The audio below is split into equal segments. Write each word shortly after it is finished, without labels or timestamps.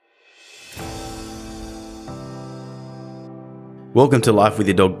Welcome to Life with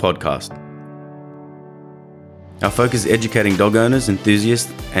Your Dog podcast. Our focus is educating dog owners, enthusiasts,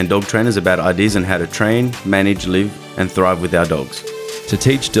 and dog trainers about ideas on how to train, manage, live, and thrive with our dogs. To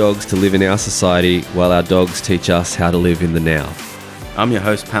teach dogs to live in our society while our dogs teach us how to live in the now. I'm your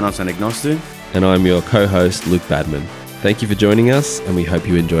host, Panos Anagnostou. And I'm your co-host, Luke Badman. Thank you for joining us, and we hope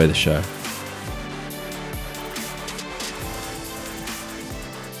you enjoy the show.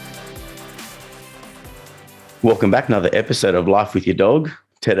 Welcome back, another episode of Life with Your Dog.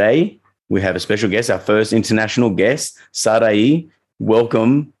 Today, we have a special guest, our first international guest, Sarai.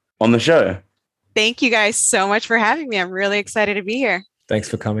 Welcome on the show. Thank you guys so much for having me. I'm really excited to be here. Thanks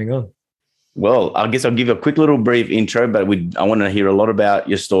for coming on. Well, I guess I'll give you a quick little brief intro, but I want to hear a lot about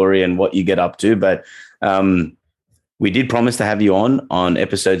your story and what you get up to. But we did promise to have you on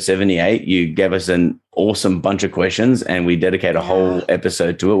episode 78. You gave us an awesome bunch of questions and we dedicate a whole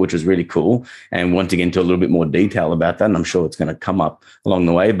episode to it, which was really cool, and want to get into a little bit more detail about that. And I'm sure it's going to come up along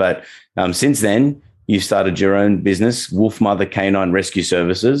the way. But since then, you started your own business, Wolfmother Canine Rescue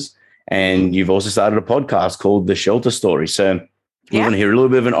Services, and you've also started a podcast called The Shelter Story. So we want to hear a little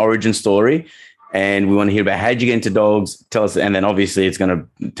bit of an origin story, and we want to hear about how'd you get into dogs. Tell us, and then obviously it's going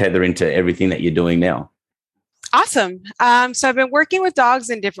to tether into everything that you're doing now. Awesome. So I've been working with dogs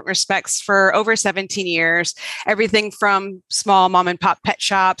in different respects for over 17 years, everything from small mom and pop pet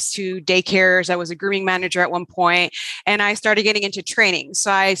shops to daycares. I was a grooming manager at one point, and I started getting into training. So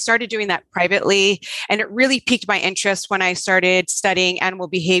I started doing that privately, and it really piqued my interest when I started studying animal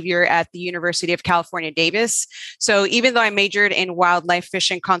behavior at the University of California, Davis. So even though I majored in wildlife,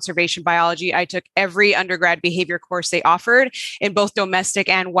 fish, and conservation biology, I took every undergrad behavior course they offered in both domestic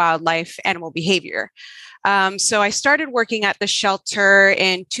and wildlife animal behavior. So I started working at the shelter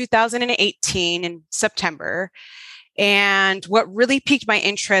in 2018 in September. And what really piqued my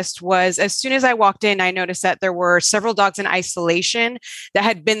interest was as soon as I walked in, I noticed that there were several dogs in isolation that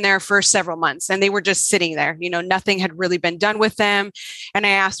had been there for several months, and they were just sitting there. You know, nothing had really been done with them. And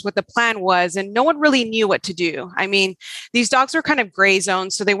I asked what the plan was, and no one really knew what to do. I mean, these dogs were kind of gray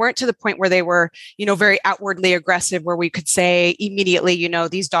zones, so they weren't to the point where they were, very outwardly aggressive, where we could say immediately,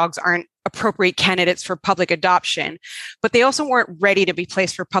 these dogs aren't appropriate candidates for public adoption, but they also weren't ready to be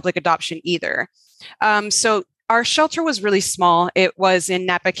placed for public adoption either. So our shelter was really small. It was in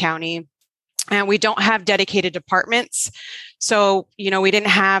Napa County, and we don't have dedicated departments. So, we didn't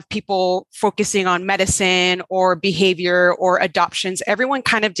have people focusing on medicine or behavior or adoptions. Everyone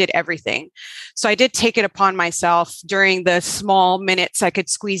kind of did everything. So I did take it upon myself during the small minutes I could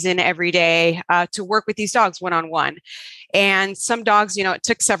squeeze in every day to work with these dogs one-on-one. And some dogs, it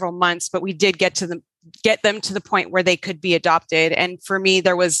took several months, but we did get them to the point where they could be adopted. And for me,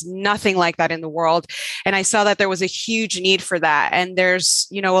 there was nothing like that in the world. And I saw that there was a huge need for that. And there's,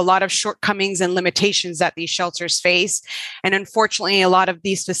 a lot of shortcomings and limitations that these shelters face. And unfortunately, a lot of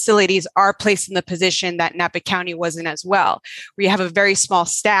these facilities are placed in the position that Napa County wasn't as well, where you have a very small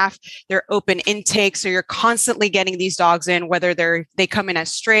staff, they're open intake. So you're constantly getting these dogs in, whether they come in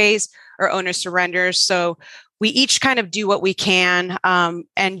as strays or owner surrenders. So we each kind of do what we can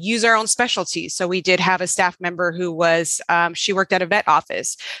and use our own specialties. So we did have a staff member who she worked at a vet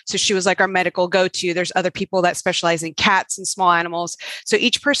office. So she was like our medical go-to. There's other people that specialize in cats and small animals. So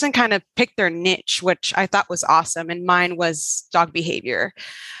each person kind of picked their niche, which I thought was awesome. And mine was dog behavior.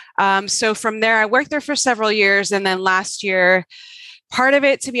 So from there, I worked there for several years. And then last year, part of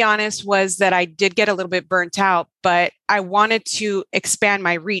it, to be honest, was that I did get a little bit burnt out, but I wanted to expand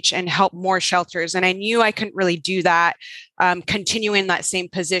my reach and help more shelters. And I knew I couldn't really do that, continue in that same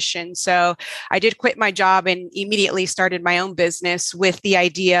position. So I did quit my job and immediately started my own business with the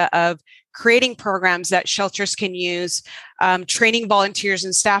idea of creating programs that shelters can use, training volunteers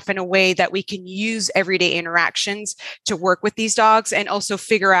and staff in a way that we can use everyday interactions to work with these dogs, and also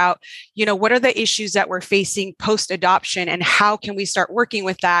figure out, what are the issues that we're facing post-adoption and how can we start working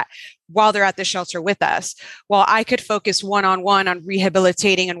with that while they're at the shelter with us, while I could focus one-on-one on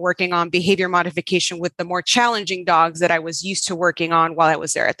rehabilitating and working on behavior modification with the more challenging dogs that I was used to working on while I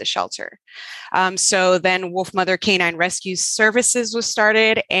was there at the shelter. So then Wolfmother Canine Rescue Services was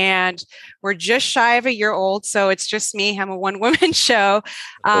started, and we're just shy of a year old. So it's just me. I'm a one-woman show.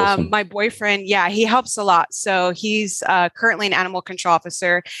 Awesome. My boyfriend, he helps a lot. So he's currently an animal control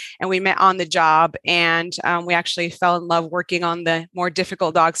officer, and we met on the job, and we actually fell in love working on the more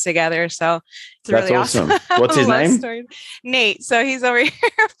difficult dogs together. So it's really awesome. What's his name? Story. Nate. So he's over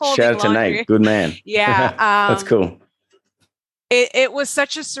here folding Shout out to laundry. Nate. Good man. Yeah. That's cool. It was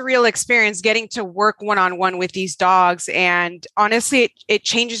such a surreal experience getting to work one-on-one with these dogs. And honestly, it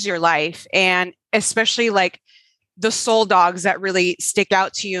changes your life. And especially like the soul dogs that really stick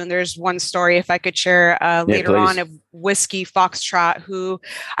out to you. And there's one story, if I could share later on, of Whiskey Foxtrot, who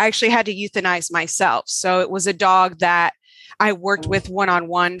I actually had to euthanize myself. So it was a dog that I worked with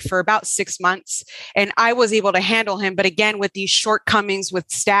one-on-one for about 6 months, and I was able to handle him. But again, with these shortcomings with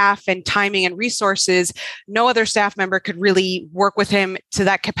staff and timing and resources, no other staff member could really work with him to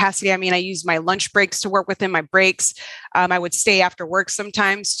that capacity. I mean, I used my lunch breaks to work with him, my breaks. I would stay after work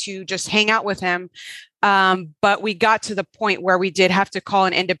sometimes to just hang out with him. But we got to the point where we did have to call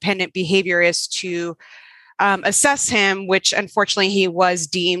an independent behaviorist to assess him, which unfortunately he was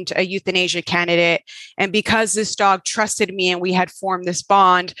deemed a euthanasia candidate. And because this dog trusted me and we had formed this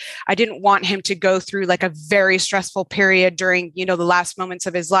bond, I didn't want him to go through like a very stressful period during, the last moments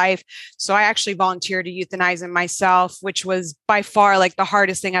of his life. So I actually volunteered to euthanize him myself, which was by far like the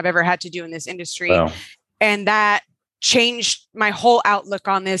hardest thing I've ever had to do in this industry. Wow. And that changed my whole outlook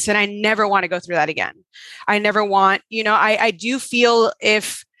on this. And I never want to go through that again. I never want, I do feel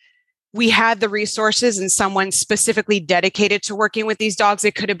if we had the resources and someone specifically dedicated to working with these dogs,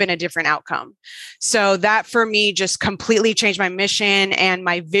 it could have been a different outcome. So that for me just completely changed my mission and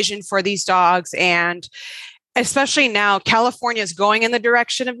my vision for these dogs. And especially now, California is going in the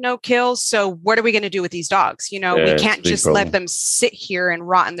direction of no kills. So what are we going to do with these dogs? We can't just let them sit here and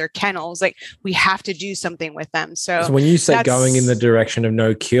rot in their kennels. Like, we have to do something with them. So when you say going in the direction of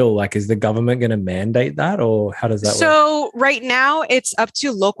no kill, like, is the government going to mandate that, or how does that work? So right now it's up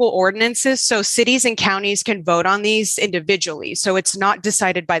to local ordinances. So cities and counties can vote on these individually. So it's not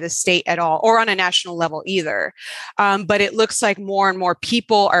decided by the state at all, or on a national level either. But it looks like more and more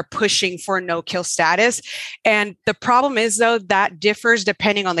people are pushing for no kill status. And the problem is, though, that differs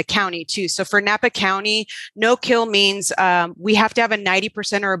depending on the county, too. So for Napa County, no kill means we have to have a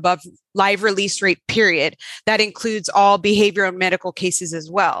 90% or above live release rate, period. That includes all behavioral and medical cases as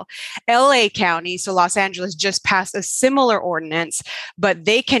well. LA County, so Los Angeles, just passed a similar ordinance, but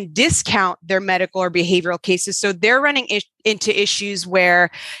they can discount their medical or behavioral cases. So they're running into issues where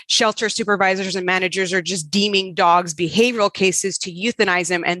shelter supervisors and managers are just deeming dogs behavioral cases to euthanize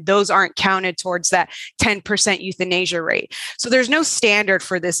them, and those aren't counted towards that 10% euthanasia rate. So there's no standard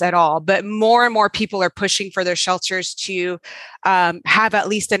for this at all, but more and more people are pushing for their shelters to have at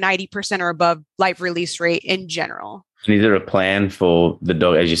least a 90% or above live release rate in general. And is there a plan for the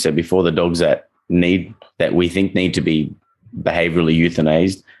dog, as you said before, the dogs that we think need to be behaviorally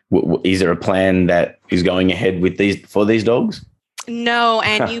euthanized? Is there a plan that is going ahead with these dogs? No,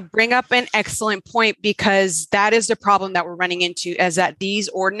 and you bring up an excellent point, because that is the problem that we're running into, is that these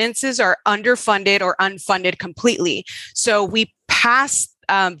ordinances are underfunded or unfunded completely. So we pass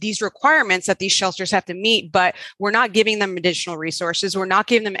these requirements that these shelters have to meet, but we're not giving them additional resources. We're not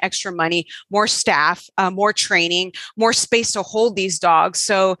giving them extra money, more staff, more training, more space to hold these dogs.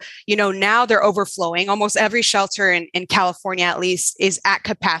 So, now they're overflowing. Almost every shelter in California, at least, is at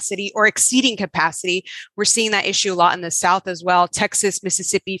capacity or exceeding capacity. We're seeing that issue a lot in the South as well. Texas,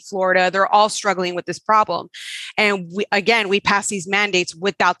 Mississippi, Florida, they're all struggling with this problem. And we pass these mandates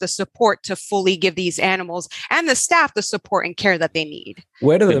without the support to fully give these animals and the staff the support and care that they need.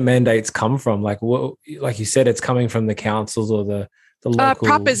 Where do the mandates come from? Like you said, it's coming from the councils or the local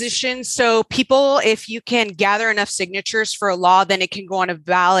propositions. So people, if you can gather enough signatures for a law, then it can go on a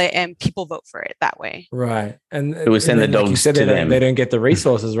ballot and people vote for it that way. Right. And it was send the dogs, like you said, to them. They don't get the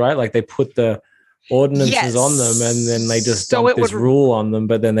resources, right? Like they put the ordinances on them and then they just dump this rule on them,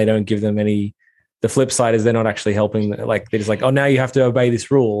 but then they don't give them any. The flip side is they're not actually helping. Like they're just like, oh, now you have to obey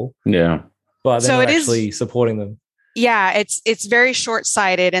this rule. Yeah. But they're not actually supporting them. Yeah, it's very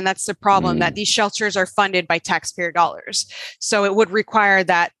short-sighted, and that's the problem, that these shelters are funded by taxpayer dollars. So it would require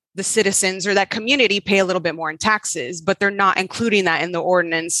that the citizens or that community pay a little bit more in taxes, but they're not including that in the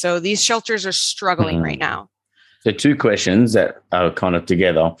ordinance. So these shelters are struggling right now. So 2 questions that are kind of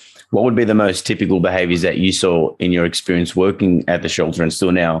together. What would be the most typical behaviors that you saw in your experience working at the shelter and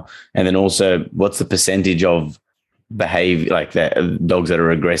still now? And then also, what's the percentage of behavior, like that dogs that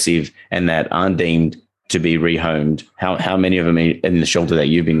are aggressive and that aren't deemed to be rehomed? How many of them are in the shelter that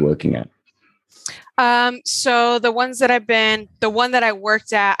you've been working at? So the one that I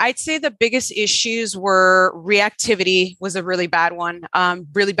worked at, I'd say the biggest issues were reactivity was a really bad one,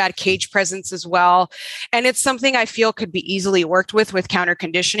 really bad cage presence as well. And it's something I feel could be easily worked with counter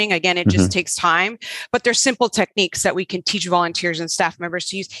conditioning. Again, it just takes time, but there's simple techniques that we can teach volunteers and staff members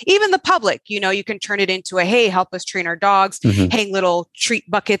to use. Even the public, you can turn it into hey, help us train our dogs, hang little treat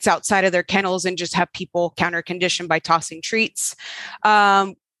buckets outside of their kennels and just have people counter condition by tossing treats.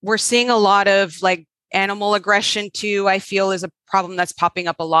 We're seeing a lot of animal aggression too, I feel, is a problem that's popping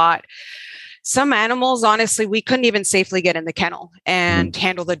up a lot. some animals, honestly, we couldn't even safely get in the kennel and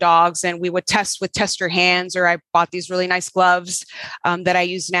handle the dogs. And we would test with tester hands, or I bought these really nice gloves that I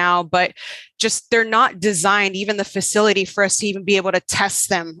use now, but just they're not designed, even the facility, for us to even be able to test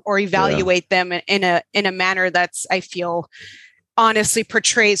them or evaluate them in a manner that's, I feel, honestly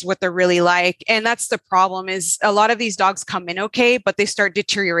portrays what they're really like. And that's the problem, is a lot of these dogs come in okay, but they start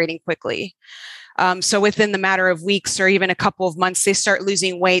deteriorating quickly. So within the matter of weeks or even a couple of months, they start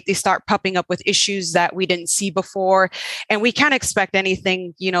losing weight. They start popping up with issues that we didn't see before. And we can't expect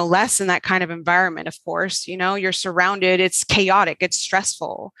anything, less in that kind of environment. Of course, you're surrounded, it's chaotic, it's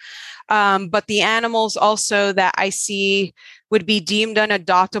stressful. But the animals also that I see would be deemed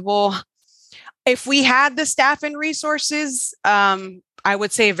unadoptable, if we had the staff and resources, I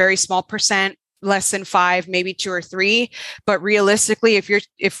would say a very small percent, less than 5, maybe 2 or 3. But realistically,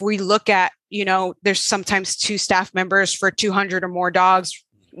 if we look at, there's sometimes 2 staff members for 200 or more dogs,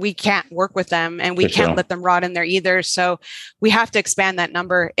 we can't work with them, and we can't let them rot in there either. So we have to expand that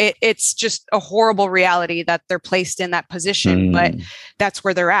number. It's just a horrible reality that they're placed in that position, but that's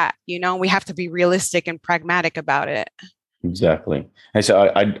where they're at. We have to be realistic and pragmatic about it. Exactly. And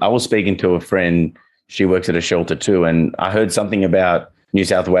so I was speaking to a friend, she works at a shelter too, and I heard something about New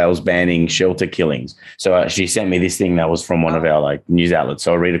South Wales banning shelter killings. So she sent me this thing that was from one of our news outlets.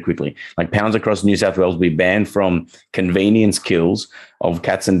 So I'll read it quickly. Pounds across New South Wales will be banned from convenience kills of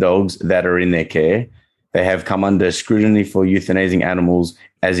cats and dogs that are in their care. They have come under scrutiny for euthanizing animals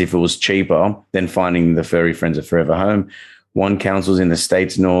as if it was cheaper than finding the furry friends a forever home. One council's in the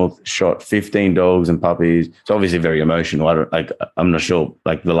state's north shot 15 dogs and puppies. It's obviously very emotional. I'm not sure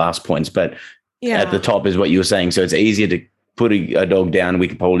the last points, but at the top is what you were saying. So it's easier to put a dog down. We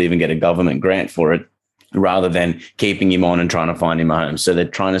could probably even get a government grant for it rather than keeping him on and trying to find him a home. So they're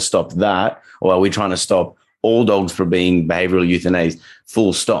trying to stop that, or are we trying to stop all dogs from being behavioral euthanized,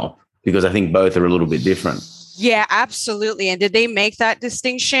 full stop? Because I think both are a little bit different. Yeah, absolutely. And did they make that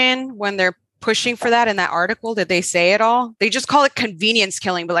distinction when they're pushing for that in that article? Did they say it all? They just call it convenience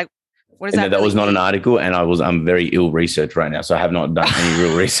killing, but what does that that really was not mean? an article, and I'm very ill researched right now, so I have not done any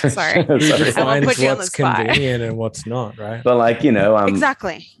real research. Sorry. I won't put you on the spot. What's convenient and what's not, right? But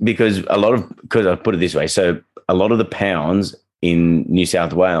exactly. Because I put it this way, so a lot of the pounds in New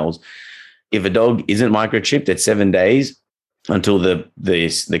South Wales, if a dog isn't microchipped, it's 7 days until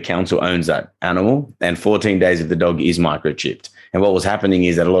the council owns that animal, and 14 days if the dog is microchipped. And what was happening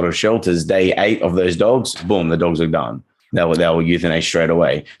is that a lot of shelters, day 8 of those dogs, boom, the dogs are done. They were euthanized straight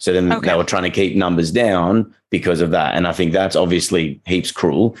away. So then they were trying to keep numbers down because of that. And I think that's obviously heaps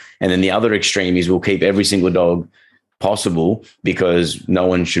cruel. And then the other extreme is we'll keep every single dog possible because no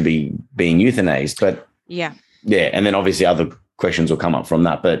one should be being euthanized. But yeah. And then obviously other questions will come up from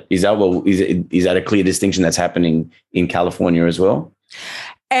that. But is that a clear distinction that's happening in California as well?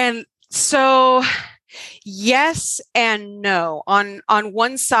 And so yes and no. On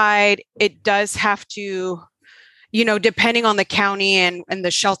one side, it does have to, depending on the county and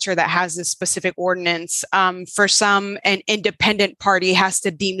the shelter that has this specific ordinance, for some, an independent party has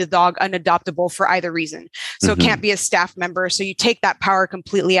to deem the dog unadoptable for either reason. So it can't be a staff member. So you take that power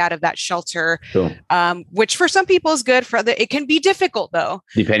completely out of that shelter, which for some people is good. It can be difficult though.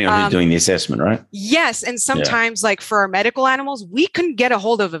 Depending on who's doing the assessment, right? Yes. And sometimes for our medical animals, we couldn't get a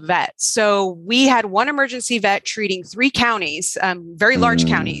hold of a vet. So we had one emergency vet treating 3 counties, very large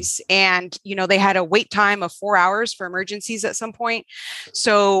counties. And, they had a wait time of 4 hours for emergencies at some point.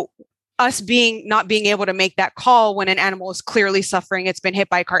 So us not being able to make that call when an animal is clearly suffering, it's been hit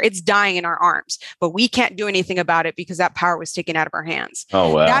by a car, it's dying in our arms, but we can't do anything about it because that power was taken out of our hands.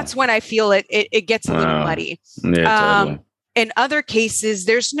 Oh, wow. That's when I feel it gets a little muddy. Yeah, totally. In other cases,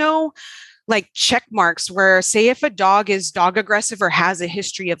 there's no check marks where, say, if a dog is dog aggressive or has a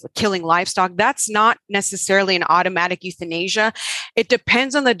history of killing livestock, that's not necessarily an automatic euthanasia. It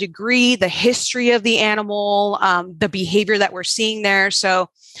depends on the degree, the history of the animal, the behavior that we're seeing there. So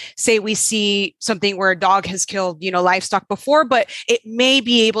say we see something where a dog has killed, livestock before, but it may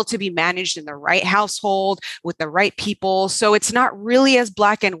be able to be managed in the right household with the right people. So it's not really as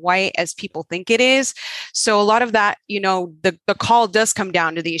black and white as people think it is. So a lot of that, the call does come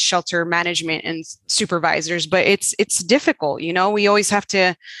down to these shelter management and supervisors, but it's difficult. We always have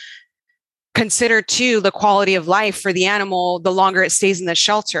to consider too the quality of life for the animal the longer it stays in the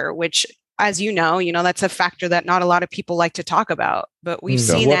shelter, which, as that's a factor that not a lot of people like to talk about, but we've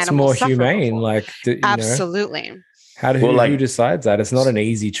seen what's animals more humane before. Absolutely. Who decides that? It's not an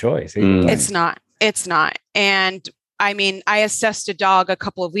easy choice. It's not. And I mean, I assessed a dog a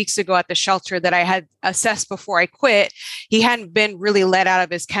couple of weeks ago at the shelter that I had assessed before I quit. He hadn't been really let out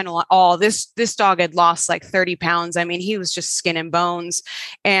of his kennel at all. This dog had lost 30 pounds. I mean, he was just skin and bones.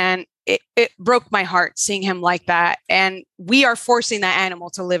 And it broke my heart seeing him like that. And we are forcing that animal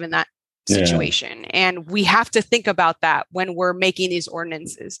to live in that situation. And we have to think about that when we're making these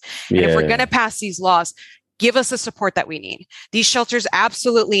ordinances. And if we're going to pass these laws, give us the support that we need. These shelters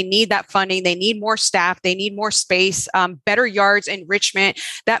absolutely need that funding. They need more staff. They need more space, better yards, enrichment.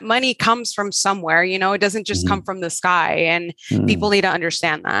 That money comes from somewhere. You know, it doesn't just come from the sky. And people need to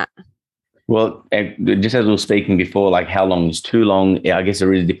understand that. Well, just as we were speaking before, like how long is too long? I guess it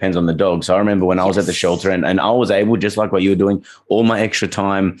really depends on the dog. So I remember when I was at the shelter and I was able, just like what you were doing, all my extra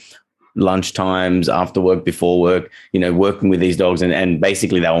time, lunch times, after work, before work, you know, working with these dogs. And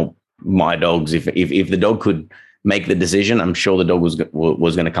basically they were my dogs. If the dog could make the decision, I'm sure the dog was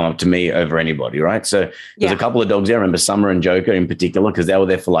going to come up to me over anybody, right? So there's a couple of dogs there. I remember Summer and Joker in particular, because they were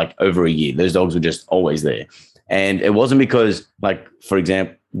there for like over a year. Those dogs were just always there. And it wasn't because, like, for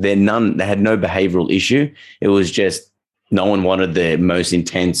example, they had no behavioral issue. It was just no one wanted the most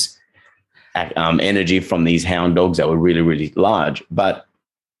intense energy from these hound dogs that were really, really large. But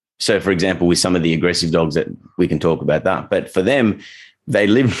so, for example, with some of the aggressive dogs, that we can talk about that. But for them, they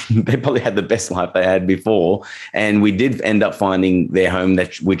probably had the best life they had before. And we did end up finding their home,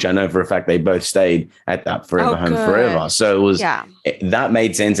 which I know for a fact they both stayed at that forever home forever. So it was, that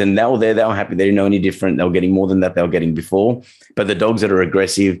made sense. And they were there, they were happy. They didn't know any different. They were getting more than that they were getting before. But the dogs that are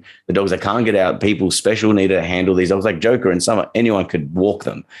aggressive, the dogs that can't get out, people special need to handle these dogs like Joker and Summer. Anyone could walk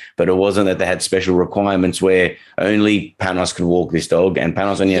them, but it wasn't that they had special requirements where only Panos could walk this dog, and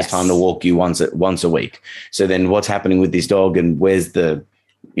Panos only has time to walk you once a week. So then what's happening with this dog, and where's the,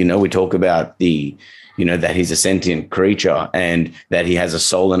 you know, we talk about the, you know, that he's a sentient creature and that he has a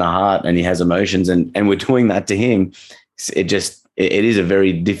soul and a heart and he has emotions, and we're doing that to him. It is a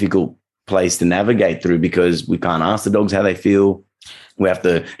very difficult place to navigate through, because we can't ask the dogs how they feel. We have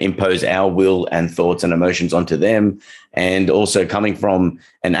to impose our will and thoughts and emotions onto them. And also coming from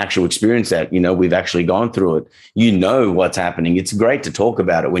an actual experience that, you know, we've actually gone through it, you know what's happening. It's great to talk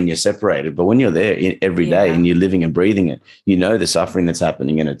about it when you're separated, but when you're there every day and you're living and breathing it, you know the suffering that's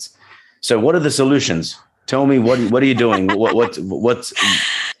happening. And so what are the solutions? Tell me, what are you doing?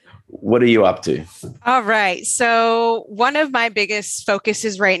 What are you up to? All right. So one of my biggest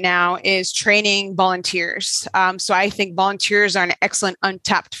focuses right now is training volunteers. So I think volunteers are an excellent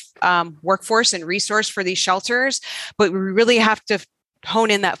untapped workforce and resource for these shelters, but we really have to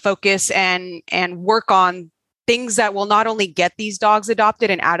hone in that focus and work on things that will not only get these dogs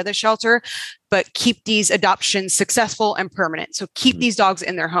adopted and out of the shelter, but keep these adoptions successful and permanent. So keep these dogs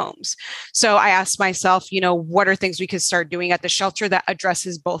in their homes. So I asked myself, you know, what are things we could start doing at the shelter that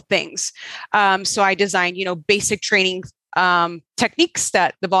addresses both things? So I designed, you know, basic training techniques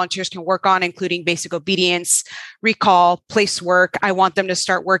that the volunteers can work on, including basic obedience, recall, place work. I want them to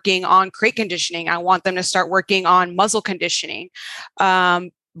start working on crate conditioning. I want them to start working on muzzle conditioning.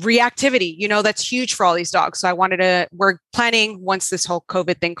 Reactivity, you know, that's huge for all these dogs. So we're planning, once this whole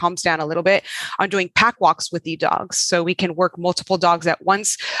COVID thing calms down a little bit, on doing pack walks with the dogs. So we can work multiple dogs at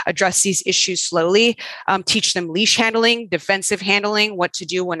once, address these issues slowly, teach them leash handling, defensive handling, what to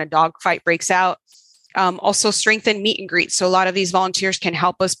do when a dog fight breaks out. Also strengthen meet and greet. So a lot of these volunteers can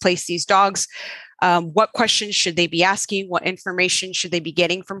help us place these dogs. What questions should they be asking? What information should they be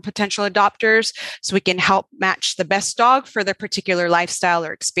getting from potential adopters? So we can help match the best dog for their particular lifestyle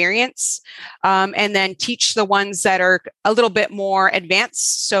or experience. And then teach the ones that are a little bit more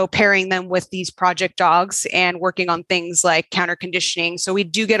advanced. So pairing them with these project dogs and working on things like counter conditioning. So we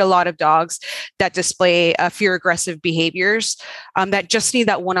do get a lot of dogs that display fear aggressive behaviors that just need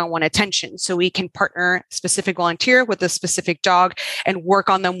that one-on-one attention. So we can partner a specific volunteer with a specific dog and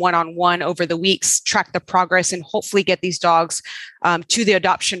work on them one-on-one over the weeks, track the progress, and hopefully get these dogs to the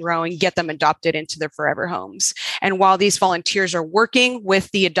adoption row and get them adopted into their forever homes. And while these volunteers are working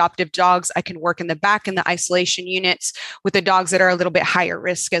with the adoptive dogs, I can work in the back in the isolation units with the dogs that are a little bit higher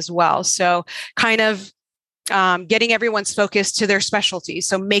risk as well. So kind of getting everyone's focus to their specialties.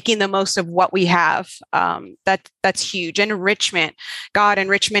 So making the most of what we have, that's huge. And enrichment. God,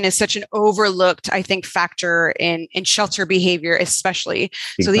 enrichment is such an overlooked, I think, factor in shelter behavior, especially.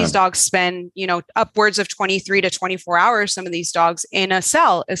 So these dogs spend, you know, upwards of 23 to 24 hours, some of these dogs, in a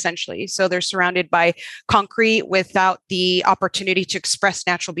cell, essentially. So they're surrounded by concrete without the opportunity to express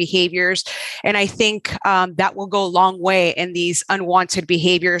natural behaviors. And I think that will go a long way in these unwanted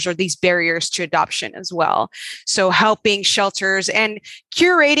behaviors or these barriers to adoption as well. So helping shelters and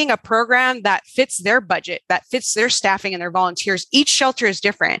curating a program that fits their budget, that fits their staffing and their volunteers. Each shelter is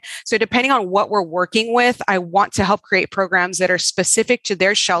different. So depending on what we're working with, I want to help create programs that are specific to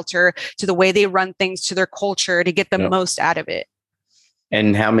their shelter, to the way they run things, to their culture, to get the most out of it.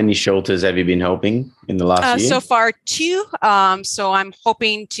 And how many shelters have you been helping in the last year? So far, 2. So I'm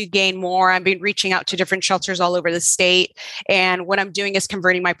hoping to gain more. I've been reaching out to different shelters all over the state. And what I'm doing is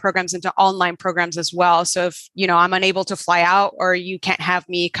converting my programs into online programs as well. So if, I'm unable to fly out or you can't have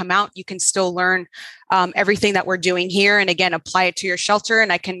me come out, you can still learn everything that we're doing here. And again, apply it to your shelter.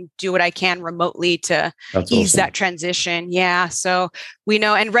 And I can do what I can remotely to ease that transition. Yeah. So we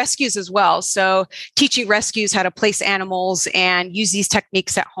know, and rescues as well. So teaching rescues how to place animals and use these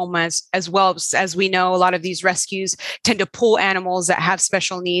techniques at home as well. As we know, a lot of these rescues tend to pull animals that have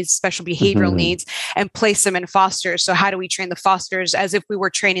special needs, special behavioral needs, and place them in fosters. So how do we train the fosters as if we were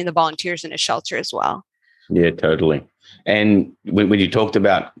training the volunteers in a shelter as well? Yeah, totally. And when you talked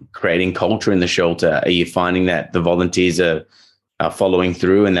about creating culture in the shelter, are you finding that the volunteers are following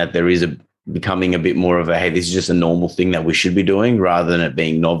through and that there is becoming a bit more of a, hey, this is just a normal thing that we should be doing rather than it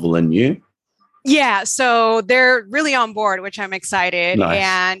being novel and new? Yeah, so they're really on board, which I'm excited. Nice.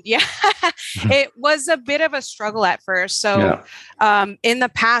 And yeah, it was a bit of a struggle at first. So in the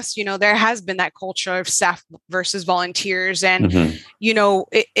past, there has been that culture of staff versus volunteers. And,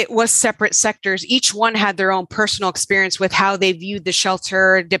 it was separate sectors. Each one had their own personal experience with how they viewed the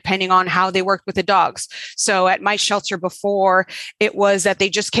shelter, depending on how they worked with the dogs. So at my shelter before, it was that they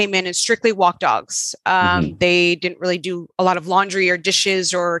just came in and strictly walked dogs. They didn't really do a lot of laundry or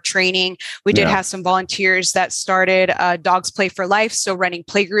dishes or training. We did have some volunteers that started Dogs Play for Life, so running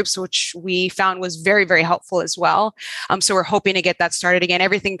play groups, which we found was very, very helpful as well. So we're hoping to get that started again.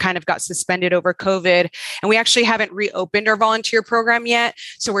 Everything kind of got suspended over COVID, and we actually haven't reopened our volunteer program yet.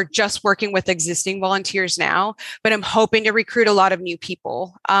 So we're just working with existing volunteers now, but I'm hoping to recruit a lot of new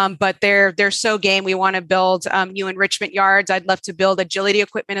people. But they're so game. We want to build new enrichment yards. I'd love to build agility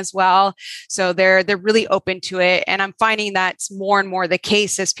equipment as well. So they're really open to it, and I'm finding that's more and more the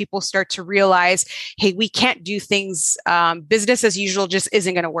case as people start to realize, hey, we can't do things, business as usual just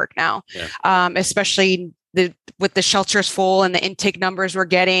isn't going to work now, especially with the shelters full and the intake numbers we're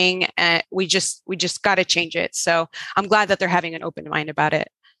getting. We just got to change it. So I'm glad that they're having an open mind about it.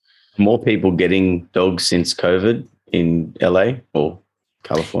 More people getting dogs since COVID in LA or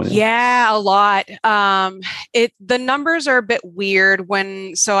California? Yeah, a lot. The numbers are a bit weird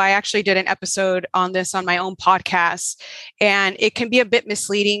so I actually did an episode on this on my own podcast, and it can be a bit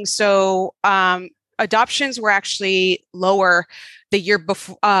misleading. So adoptions were actually lower the year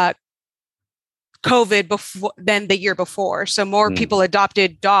before COVID than the year before. So more people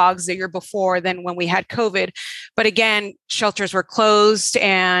adopted dogs the year before than when we had COVID. But again, shelters were closed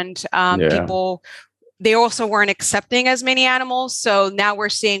and people, they also weren't accepting as many animals. So now we're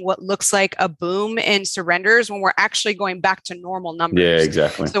seeing what looks like a boom in surrenders when we're actually going back to normal numbers. Yeah,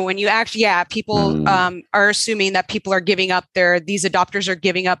 exactly. So when you actually, people are assuming that people are giving up these adopters are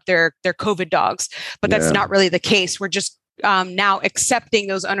giving up their COVID dogs, but that's not really the case. We're just now accepting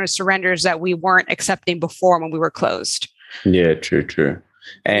those owner surrenders that we weren't accepting before when we were closed. Yeah, true.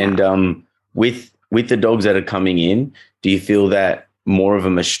 And with the dogs that are coming in, do you feel that more of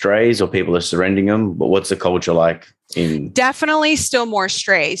them are strays or people are surrendering them? But what's the culture like? Definitely still more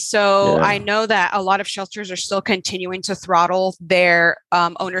strays. So I know that a lot of shelters are still continuing to throttle their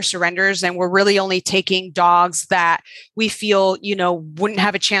owner surrenders, and we're really only taking dogs that we feel, wouldn't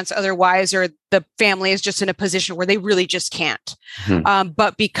have a chance otherwise, or the family is just in a position where they really just can't.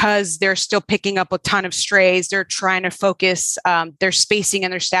 But because they're still picking up a ton of strays, they're trying to focus their spacing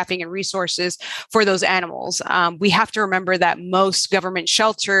and their staffing and resources for those animals. We have to remember that most government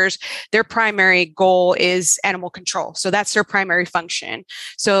shelters, their primary goal is animal control. So that's their primary function.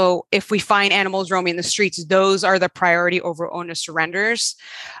 So if we find animals roaming the streets, those are the priority over owner surrenders.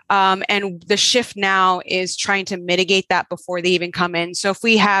 And the shift now is trying to mitigate that before they even come in. So if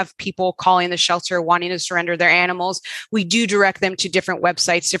we have people calling the shelter wanting to surrender their animals, we do direct them to different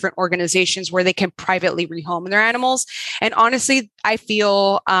websites, different organizations where they can privately rehome their animals. And honestly, I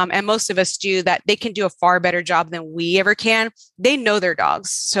feel, and most of us do, that they can do a far better job than we ever can. They know their dogs.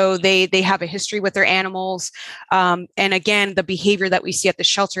 So they have a history with their animals. And again, the behavior that we see at the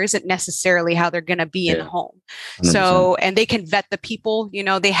shelter isn't necessarily how they're going to be in the home. 100%. So, and they can vet the people,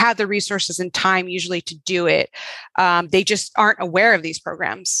 they have the resources and time usually to do it. They just aren't aware of these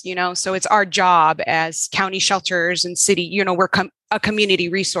programs, so it's our job as county shelters and city, we're a community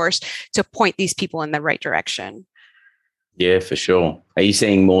resource to point these people in the right direction. Yeah, for sure. Are you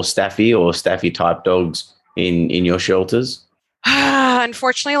seeing more staffy or staffy type dogs in your shelters?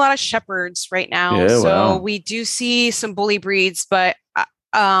 Unfortunately, a lot of shepherds right now. We do see some bully breeds, but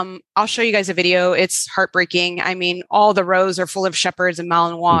I'll show you guys a video. It's heartbreaking. I mean, all the rows are full of shepherds and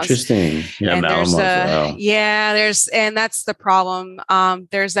Malinois. Interesting. Yeah, and Malinois. and that's the problem.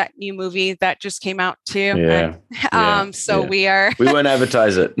 There's that new movie that just came out too. We won't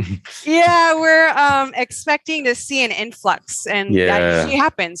advertise it. We're expecting to see an influx, and that usually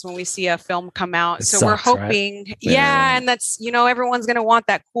happens when we see a film come out. We're hoping, right? And that's, everyone's going to want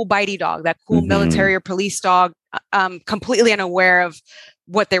that cool bitey dog, that cool military or police dog, completely unaware of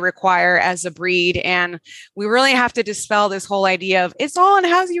what they require as a breed. And we really have to dispel this whole idea of it's all in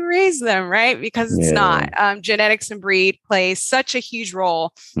how you raise them, right? Because it's not. Genetics and breed play such a huge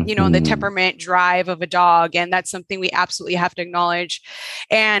role, in the temperament drive of a dog. And that's something we absolutely have to acknowledge.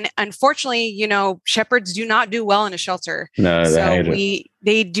 And unfortunately, shepherds do not do well in a shelter. No,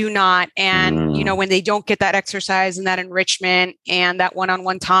 they do not. And, when they don't get that exercise and that enrichment and that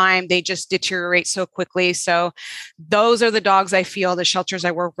one-on-one time, they just deteriorate so quickly. So those are the dogs I feel the shelters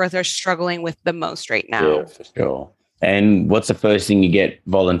I work with are struggling with the most right now. Yeah, for sure. And what's the first thing you get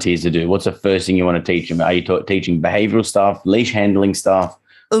volunteers to do? What's the first thing you want to teach them? Are you teaching behavioral stuff, leash handling stuff?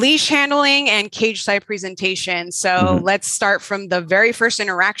 Leash handling and cage side presentation. So let's start from the very first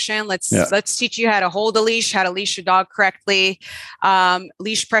interaction. Let's teach you how to hold a leash, how to leash a dog correctly,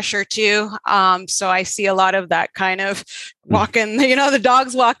 leash pressure too. So I see a lot of that kind of walking, the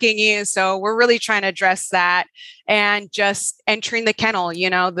dog's walking you. So we're really trying to address that. And just entering the kennel,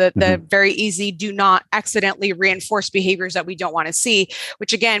 the very easy, do not accidentally reinforce behaviors that we don't want to see,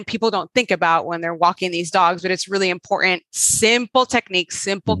 which again, people don't think about when they're walking these dogs, but it's really important. Simple techniques,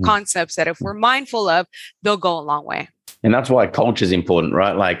 simple concepts that if we're mindful of, they'll go a long way. And that's why culture is important,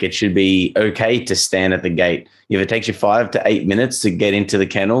 right? Like it should be okay to stand at the gate. If it takes you 5 to 8 minutes to get into the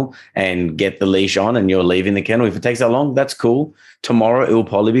kennel and get the leash on and you're leaving the kennel, if it takes that long, that's cool. Tomorrow it will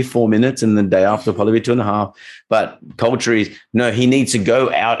probably be 4 minutes and the day after probably be 2.5. But culture is, no, he needs to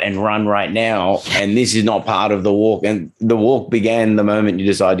go out and run right now. And this is not part of the walk. And the walk began the moment you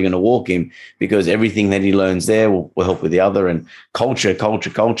decide you're going to walk him, because everything that he learns there will help with the other. And culture.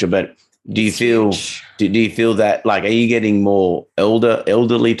 But do you feel that, like, are you getting more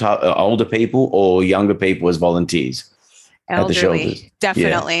elderly type, older people or younger people as volunteers at the shelters?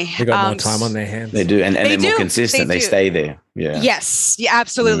 Definitely. They got more time on their hands. They do, and they're more consistent. They stay there. Yeah. Yes. Yeah.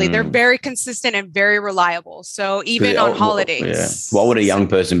 Absolutely. They're very consistent and very reliable. So even on holidays. Why would a young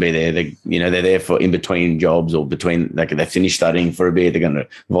person be there? They're there for in between jobs or between, like, they finish studying for a bit. They're going to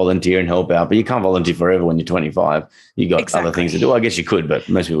volunteer and help out, but you can't volunteer forever when you're 25. You got other things to do. I guess you could, but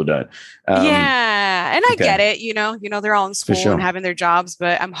most people don't. And I get it. They're all in school and having their jobs,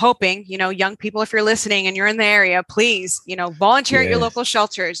 but I'm hoping, young people, if you're listening and you're in the area, please, volunteer at your local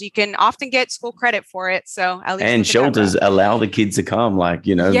shelters. You can often get school credit for it. So at least. And shelters allow the kids to come, like,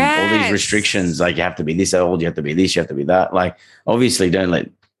 all these restrictions, like you have to be this old, you have to be this, you have to be that. Like, obviously don't let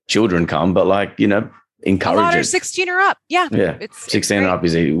children come, but encourage it. 16 or up. Yeah. It's 16 and up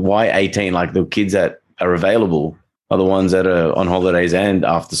is why 18? Like the kids that are available are the ones that are on holidays and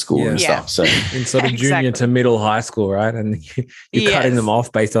after school and stuff. So in sort of junior to middle high school, right? And you're cutting them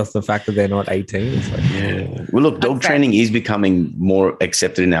off based off the fact that they're not 18. It's like, Well, look, dog training is becoming more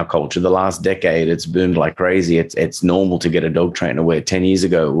accepted in our culture. The last decade, it's boomed like crazy. It's normal to get a dog trainer, where 10 years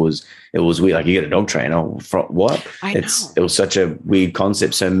ago it was weird. Like, you get a dog trainer, what? It was such a weird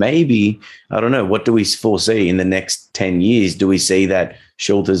concept. So maybe, I don't know, what do we foresee in the next 10 years? Do we see that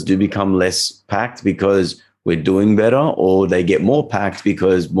shelters do become less packed because we're doing better, or they get more packed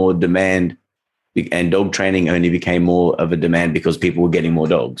because more demand, and dog training only became more of a demand because people were getting more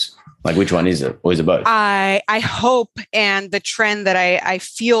dogs? Like, which one is it? Or is it both? I hope, and the trend that I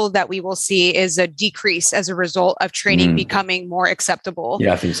feel that we will see is a decrease as a result of training becoming more acceptable.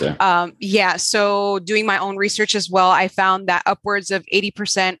 Yeah, I think so. So doing my own research as well, I found that upwards of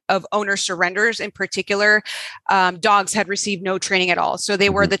 80% of owner surrenders in particular, dogs had received no training at all. So they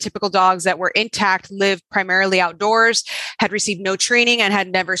were the typical dogs that were intact, lived primarily outdoors, had received no training, and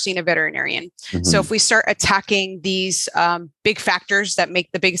had never seen a veterinarian. So if we start attacking these big factors that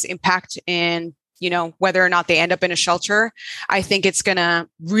make the biggest impact in, whether or not they end up in a shelter, I think it's going to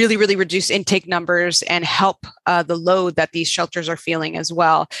really, really reduce intake numbers and help the load that these shelters are feeling as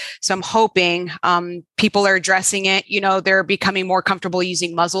well. So I'm hoping people are addressing it. They're becoming more comfortable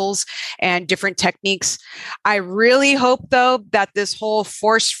using muzzles and different techniques. I really hope, though, that this whole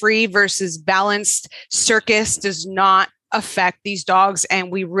force-free versus balanced circus does not affect these dogs, and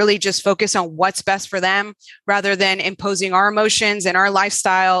we really just focus on what's best for them rather than imposing our emotions and our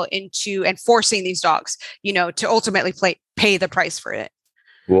lifestyle into and forcing these dogs, to ultimately pay the price for it.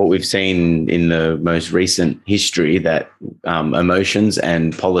 What we've seen in the most recent history, that emotions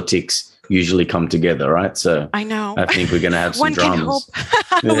and politics usually come together, right? So I know. I think we're going to have some dramas.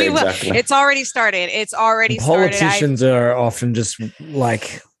 Can hope. Exactly. It's already started. Politicians are often just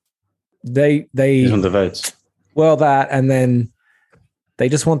like they want the votes. Well, that, and then they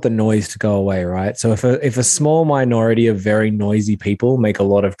just want the noise to go away, right? So if a small minority of very noisy people make a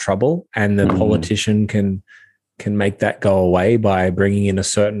lot of trouble, and the politician can make that go away by bringing in a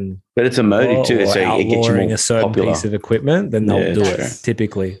certain, but it's a motive too, so it gets you more a certain popular piece of equipment, then they'll do it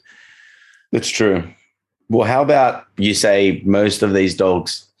typically. That's true. Well, how about you say most of these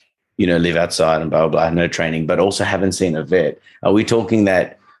dogs, live outside and blah, blah, blah, no training, but also haven't seen a vet? Are we talking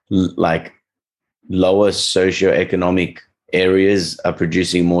that like lower socioeconomic areas are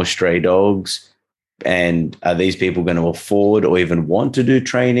producing more stray dogs? And are these people going to afford or even want to do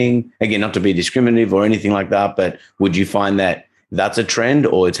training? Again, not to be discriminative or anything like that, but would you find that that's a trend,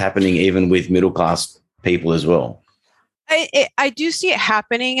 or it's happening even with middle class people as well? I do see it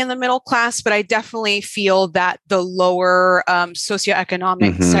happening in the middle class, but I definitely feel that the lower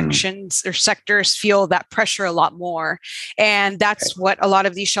socioeconomic sections or sectors feel that pressure a lot more. And that's what a lot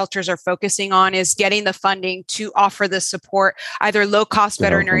of these shelters are focusing on, is getting the funding to offer the support, either low cost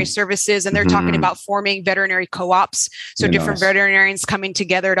veterinary services. And they're talking about forming veterinary co-ops. So different veterinarians coming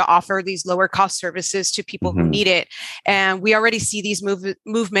together to offer these lower cost services to people who need it. And we already see these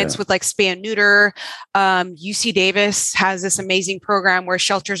movements with like spay and neuter. UC Davis has this amazing program where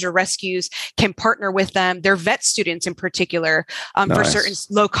shelters or rescues can partner with them, their vet students in particular, for certain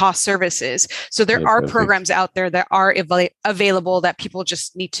low-cost services. So there are programs out there that are available that people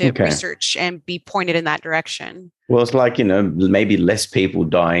just need to research and be pointed in that direction. Well, it's like, maybe less people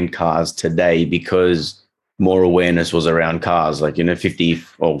die in cars today because more awareness was around cars. Like, 50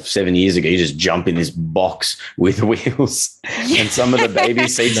 or 7 years ago, you just jump in this box with wheels. And some of the baby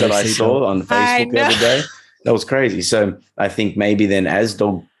seats that I saw on Facebook the other day, that was crazy. So I think maybe then as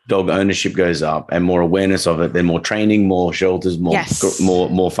dog ownership goes up and more awareness of it, then more training, more shelters,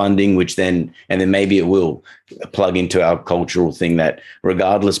 more funding, and then maybe it will plug into our cultural thing that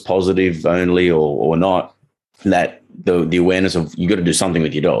regardless positive only or not, that the awareness of you got to do something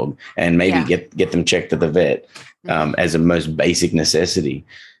with your dog, and maybe get them checked at the vet as a most basic necessity.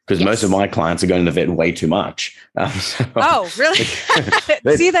 Because most of my clients are going to the vet way too much. Oh, really?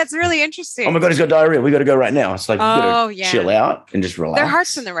 See, that's really interesting. Oh my God, he's got diarrhea. We got to go right now. It's like, you got to chill out and just relax. Their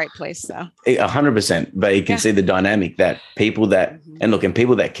heart's in the right place, though. 100%. But you can see the dynamic that people that, and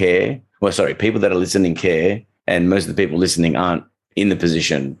people that care, people that are listening care, and most of the people listening aren't in the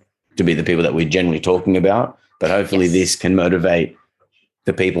position to be the people that we're generally talking about. But hopefully this can motivate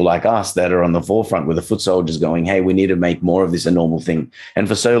the people like us that are on the forefront with the foot soldiers going, hey, we need to make more of this a normal thing. And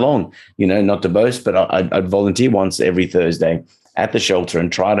for so long, not to boast, but I'd volunteer once every Thursday at the shelter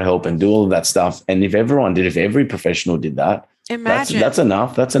and try to help and do all of that stuff. And if every professional did that, imagine that's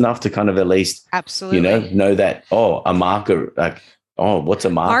enough. That's enough to kind of at least, absolutely, know that, a marker, what's a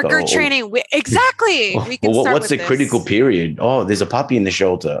marker? Marker training. Exactly. What's the critical period? Oh, there's a puppy in the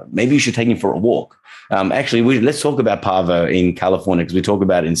shelter. Maybe you should take him for a walk. Actually, let's talk about parvo in California, because we talk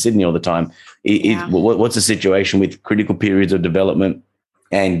about it in Sydney all the time. What's the situation with critical periods of development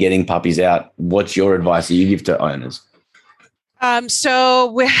and getting puppies out? What's your advice that you give to owners?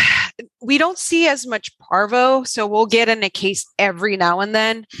 So we don't see as much parvo, so we'll get in a case every now and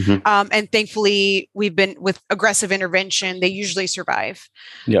then. And thankfully, we've been with aggressive intervention. They usually survive.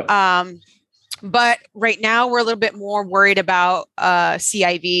 Yeah. But right now, we're a little bit more worried about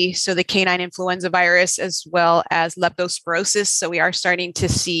CIV, so the canine influenza virus, as well as leptospirosis. So we are starting to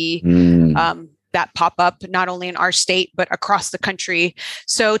see that pop up not only in our state, but across the country.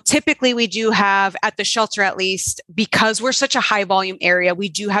 So typically we do have, at the shelter at least, because we're such a high volume area, we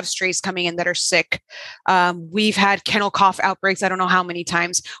do have strays coming in that are sick. We've had kennel cough outbreaks, I don't know how many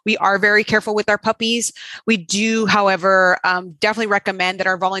times. We are very careful with our puppies. We do, however, definitely recommend that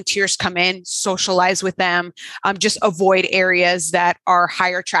our volunteers come in, socialize with them, just avoid areas that are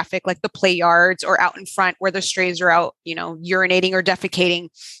higher traffic, like the play yards or out in front where the strays are out, urinating or defecating.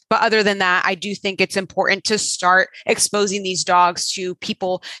 But other than that, I do think it's important to start exposing these dogs to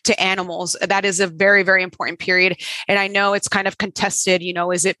people, to animals. That is a very, very important period. And I know it's kind of contested,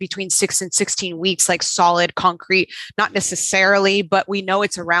 is it between 6 and 16 weeks, like solid concrete? Not necessarily, but we know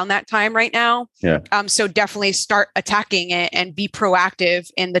it's around that time right now. Yeah. So definitely start attacking it and be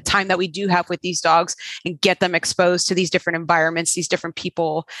proactive in the time that we do have with these dogs and get them exposed to these different environments, these different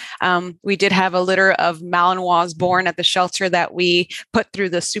people. We did have a litter of Malinois born at the shelter that we put through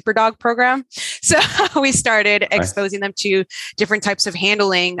the Super Dog program. So we started exposing them to different types of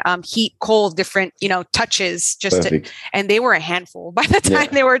handling, heat, cold, different, touches, and they were a handful by the time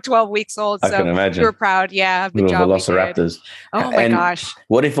they were 12 weeks old. I can imagine. We were proud. Yeah. Of the little job velociraptors. Oh my gosh.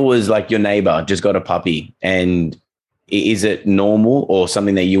 What if it was like your neighbor just got a puppy, and is it normal or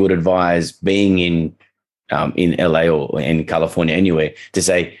something that you would advise being in LA or in California anywhere to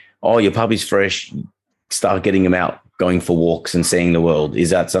say, oh, your puppy's fresh, start getting him out, going for walks and seeing the world? Is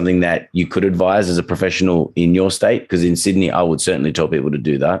that something that you could advise as a professional in your state? Because in Sydney, I would certainly tell people to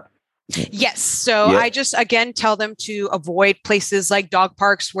do that. Yes. So I just, again, tell them to avoid places like dog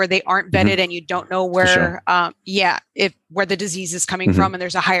parks where they aren't vetted and you don't know where, where the disease is coming from and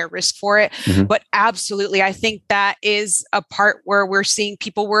there's a higher risk for it. But absolutely, I think that is a part where we're seeing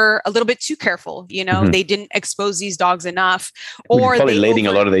people were a little bit too careful. They didn't expose these dogs enough, or probably leading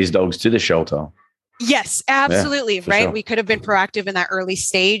a lot of these dogs to the shelter. Yes, absolutely. Yeah, right. Sure. We could have been proactive in that early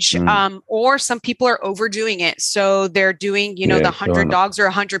stage. Or some people are overdoing it. So they're doing, the 100 dogs or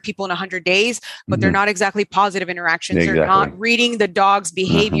 100 people in 100 days, but they're not exactly positive interactions. Exactly. They're not reading the dog's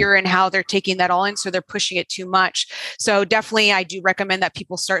behavior and how they're taking that all in. So they're pushing it too much. So definitely, I do recommend that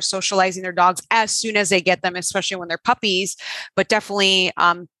people start socializing their dogs as soon as they get them, especially when they're puppies, but definitely,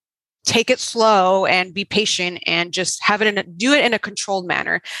 take it slow and be patient and just do it in a controlled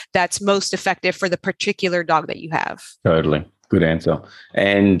manner that's most effective for the particular dog that you have. Totally. Good answer.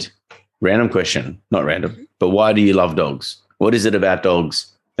 And random question, not random, but why do you love dogs? What is it about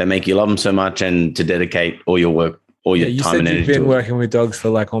dogs that make you love them so much and to dedicate all your work, all your time and energy? You've been working with dogs for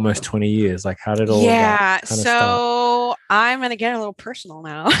like almost 20 years. Like how did all that kind of start? I'm going to get a little personal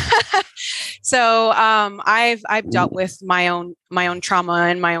now. So I've dealt with my own trauma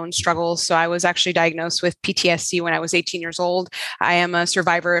and my own struggles. So I was actually diagnosed with PTSD when I was 18 years old. I am a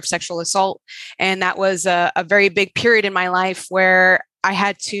survivor of sexual assault. And that was a very big period in my life where I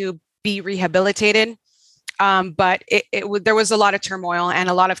had to be rehabilitated. But there was a lot of turmoil and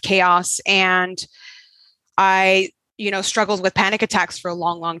a lot of chaos. And I struggled with panic attacks for a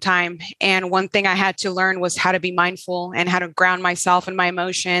long, long time. And one thing I had to learn was how to be mindful and how to ground myself and my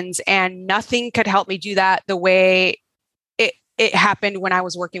emotions. And nothing could help me do that the way it happened when I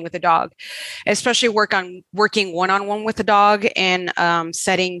was working with a dog, especially working one-on-one with a dog in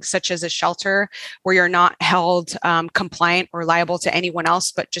settings such as a shelter where you're not held compliant or liable to anyone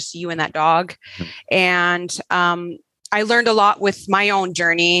else, but just you and that dog. And I learned a lot with my own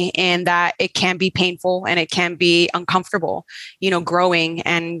journey in that it can be painful and it can be uncomfortable, growing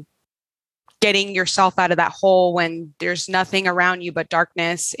and getting yourself out of that hole when there's nothing around you but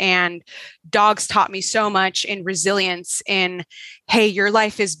darkness. And dogs taught me so much in resilience in, hey, your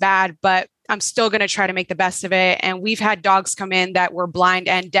life is bad, but I'm still going to try to make the best of it. And we've had dogs come in that were blind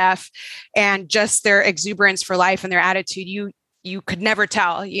and deaf, and just their exuberance for life and their attitude, you could never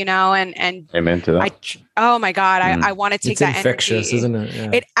tell, and amen to that. Oh my God, I want to take that infectious, energy. Isn't it?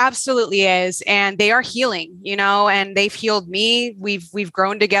 Yeah. It absolutely is. And they are healing, and they've healed me. We've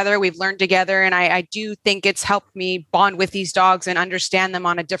grown together. We've learned together. And I do think it's helped me bond with these dogs and understand them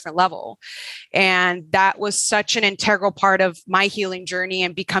on a different level. And that was such an integral part of my healing journey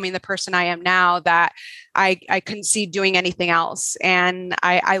and becoming the person I am now that I couldn't see doing anything else. And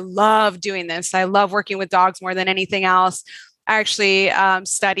I love doing this. I love working with dogs more than anything else. I actually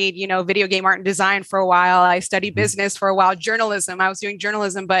studied, video game art and design for a while. I studied business for a while, journalism. I was doing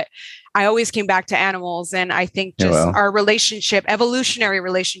journalism, but I always came back to animals. And I think just our relationship, evolutionary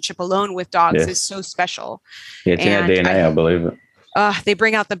relationship alone with dogs is so special. Yeah, it's in our DNA, I believe it. They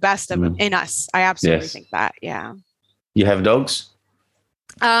bring out the best of in us. I absolutely think that. Yeah. You have dogs?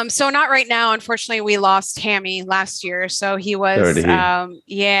 So not right now. Unfortunately, we lost Hammy last year. So he was,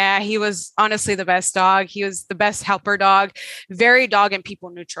 he was honestly the best dog. He was the best helper dog, very dog and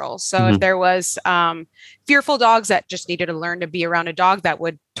people neutral. So if there was fearful dogs that just needed to learn to be around a dog that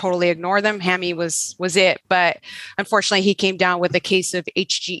would totally ignore them, Hammy was it. But unfortunately, he came down with a case of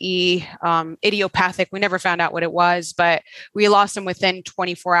HGE, idiopathic. We never found out what it was, but we lost him within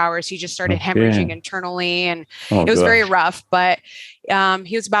 24 hours. He just started hemorrhaging internally, and it was very rough. But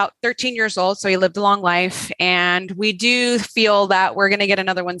he was about 13 years old, so he lived a long life. And we do feel that we're going to get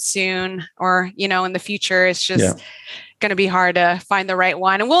another one soon, or, in the future. It's just going to be hard to find the right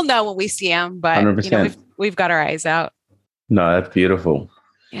one. And we'll know when we see him, but we've got our eyes out. No, that's beautiful.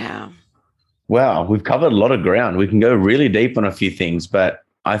 Yeah. Wow. We've covered a lot of ground. We can go really deep on a few things, but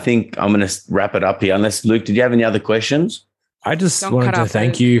I think I'm going to wrap it up here. Unless, Luke, did you have any other questions? I just wanted to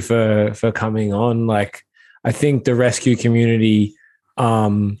thank you for coming on. Like, I think the rescue community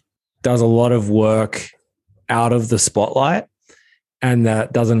does a lot of work out of the spotlight, and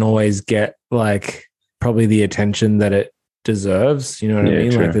that doesn't always get like probably the attention that deserves. You know what I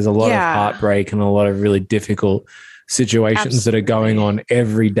mean? True. Like there's a lot of heartbreak and a lot of really difficult situations that are going on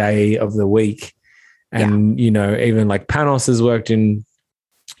every day of the week. And, you know, even like Panos has worked in,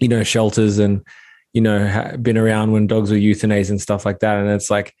 you know, shelters and, you know, been around when dogs were euthanized and stuff like that. And it's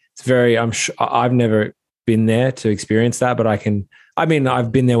like, it's very, I've never been there to experience that, but I've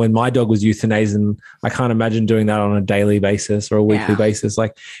been there when my dog was euthanized, and I can't imagine doing that on a daily basis or a weekly basis.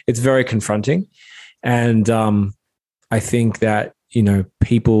 Like it's very confronting. And I think that, you know,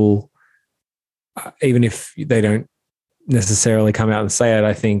 people, even if they don't necessarily come out and say it,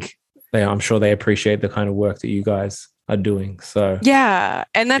 I think I'm sure they appreciate the kind of work that you guys are doing. So yeah.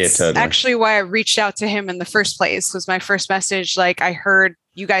 And that's actually why I reached out to him in the first place. Was my first message. Like I heard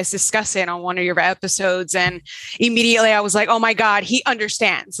you guys discuss it on one of your episodes, and immediately I was like, oh my God, he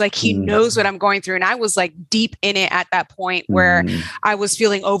understands. Like he knows what I'm going through. And I was like deep in it at that point where I was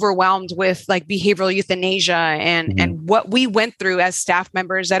feeling overwhelmed with like behavioral euthanasia and what we went through as staff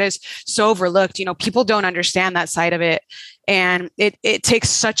members that is so overlooked. You know, people don't understand that side of it. And it takes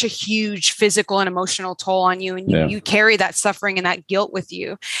such a huge physical and emotional toll on you. And you carry that suffering and that guilt with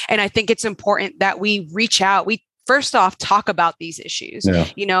you. And I think it's important that we reach out. We first off, talk about these issues.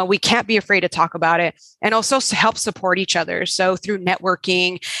 You know, we can't be afraid to talk about it, and also help support each other. So through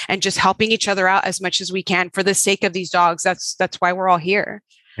networking and just helping each other out as much as we can for the sake of these dogs. That's why we're all here.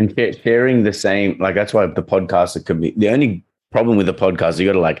 And sharing the same, like that's why the podcast, it could be the only problem with the podcast, you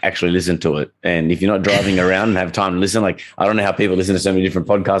got to like actually listen to it. And if you're not driving around and have time to listen, like I don't know how people listen to so many different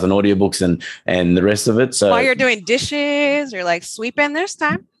podcasts and audiobooks and the rest of it. So while you're doing dishes or like sweeping, there's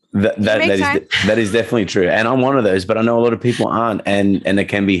time. That is definitely true. And I'm one of those, but I know a lot of people aren't. And it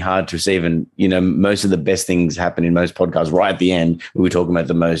can be hard to receive. And, you know, most of the best things happen in most podcasts right at the end. We were talking about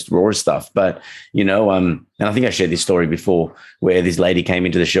the most raw stuff. But, you know, and I think I shared this story before where this lady came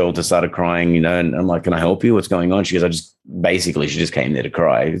into the shelter, started crying, you know, and I'm like, can I help you? What's going on? She goes, she just came there to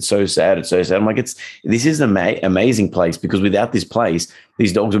cry. It's so sad. It's so sad. I'm like, this is an amazing place, because without this place,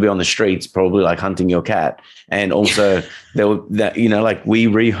 these dogs will be on the streets, probably like hunting your cat. And also you know, like we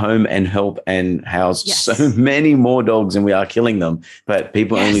rehome and help and house so many more dogs than we are killing them. But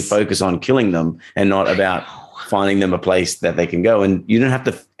people only focus on killing them and not about finding them a place that they can go. And you don't have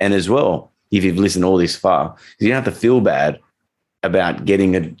to, and as well, if you've listened all this far, you don't have to feel bad about not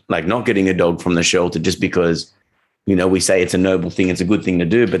getting a dog from the shelter just because, you know, we say it's a noble thing, it's a good thing to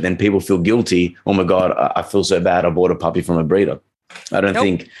do, but then people feel guilty. Oh my God, I feel so bad. I bought a puppy from a breeder. I don't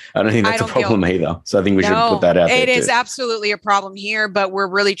think that's a problem either. So I think we should put that out there. It is absolutely a problem here, but we're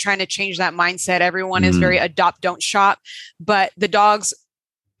really trying to change that mindset. Everyone is very adopt, don't shop, but the dogs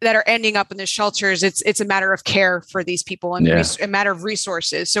that are ending up in the shelters, it's a matter of care for these people and a matter of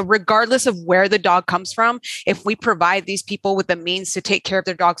resources. So regardless of where the dog comes from, if we provide these people with the means to take care of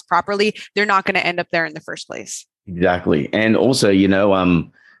their dogs properly, they're not going to end up there in the first place. Exactly. And also, you know,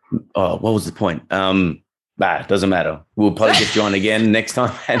 what was the point? It doesn't matter. We'll probably get you on again next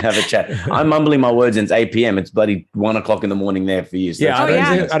time and have a chat. I'm mumbling my words and it's 8 p.m. It's bloody 1 o'clock in the morning there for you. So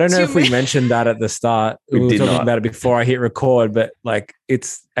I don't know if we mentioned that at the start. We were talking about it before I hit record, but like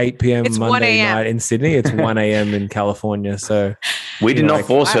it's 8 p.m. It's Monday night in Sydney. It's 1 a.m. in California. So we did not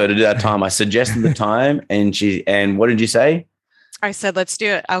force her to do that time. I suggested the time and what did you say? I said, let's do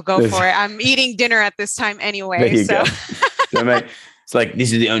it. I'll go for it. I'm eating dinner at this time anyway. There you go. So, mate, it's like,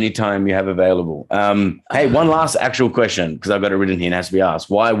 this is the only time you have available. Hey, one last actual question, because I've got it written here and it has to be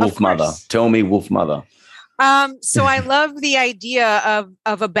asked. Why Wolf Mother? Tell me Wolf Mother. So I love the idea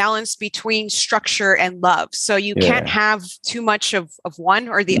of a balance between structure and love. So you can't have too much of one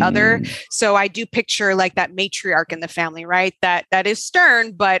or the other. So I do picture like that matriarch in the family, right? That is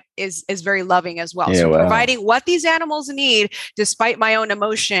stern, but is very loving as well. So providing what these animals need, despite my own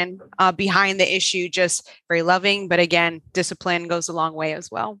emotion behind the issue, just very loving. But again, discipline goes a long way as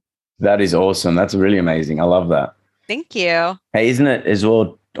well. That is awesome. That's really amazing. I love that. Thank you. Hey, isn't it as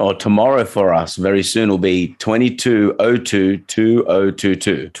well? Or tomorrow for us very soon will be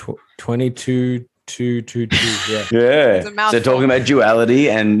 22022022. 2222. Yeah. So talking about duality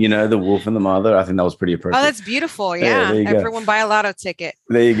and, you know, the wolf and the mother, I think that was pretty appropriate. Oh, that's beautiful. Yeah. Everyone buy a lotto ticket.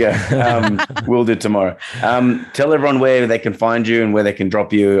 There you go. We'll do tomorrow. Tell everyone where they can find you and where they can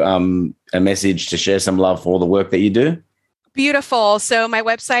drop you a message to share some love for all the work that you do. Beautiful. So my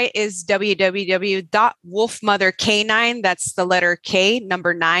website is www.wolfmotherk9, that's the letter K,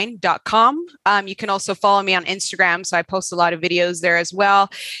 number 9.com. You can also follow me on Instagram. So I post a lot of videos there as well.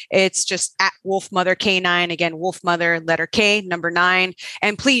 It's just at wolfmotherk9. Again, wolfmother, letter K, number 9.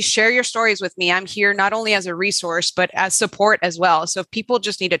 And please share your stories with me. I'm here not only as a resource, but as support as well. So if people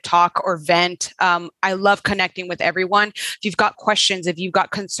just need to talk or vent, I love connecting with everyone. If you've got questions, if you've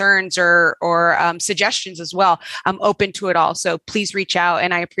got concerns or suggestions as well, I'm open to it all. So please reach out.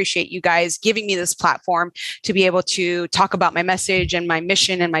 And I appreciate you guys giving me this platform to be able to talk about my message and my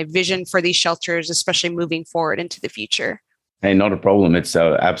mission and my vision for these shelters, especially moving forward into the future. Hey, not a problem. It's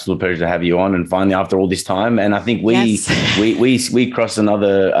an absolute pleasure to have you on, and finally after all this time. And I think we crossed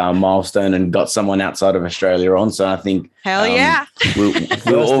another milestone and got someone outside of Australia on. So I think yeah,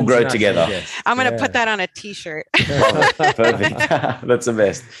 we'll all grow together. I'm going to put that on a t-shirt. Perfect. That's the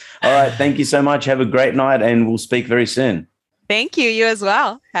best. All right. Thank you so much. Have a great night, and we'll speak very soon. Thank you. You as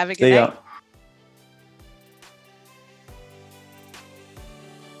well. Have a good night.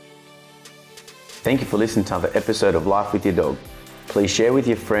 Thank you for listening to another episode of Life with Your Dog. Please share with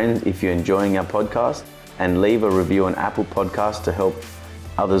your friends if you're enjoying our podcast, and leave a review on Apple Podcasts to help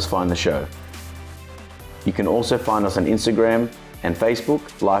others find the show. You can also find us on Instagram and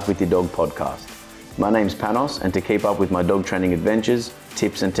Facebook, Life with Your Dog Podcast. My name's Panos, and to keep up with my dog training adventures,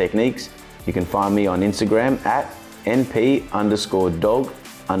 tips and techniques, you can find me on Instagram at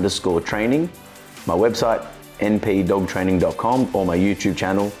np_dog_training, my website npdogtraining.com, or my YouTube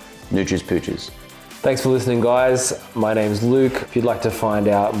channel, Nooches Pooches. Thanks for listening, guys. My name's Luke. If you'd like to find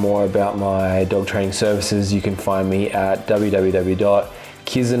out more about my dog training services, you can find me at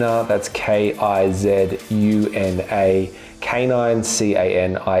www.kizuna, that's KIZUNA,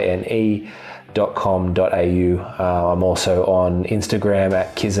 canine.com.au. I'm also on Instagram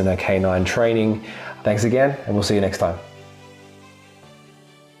at Kizuna Canine Training. Thanks again, and we'll see you next time.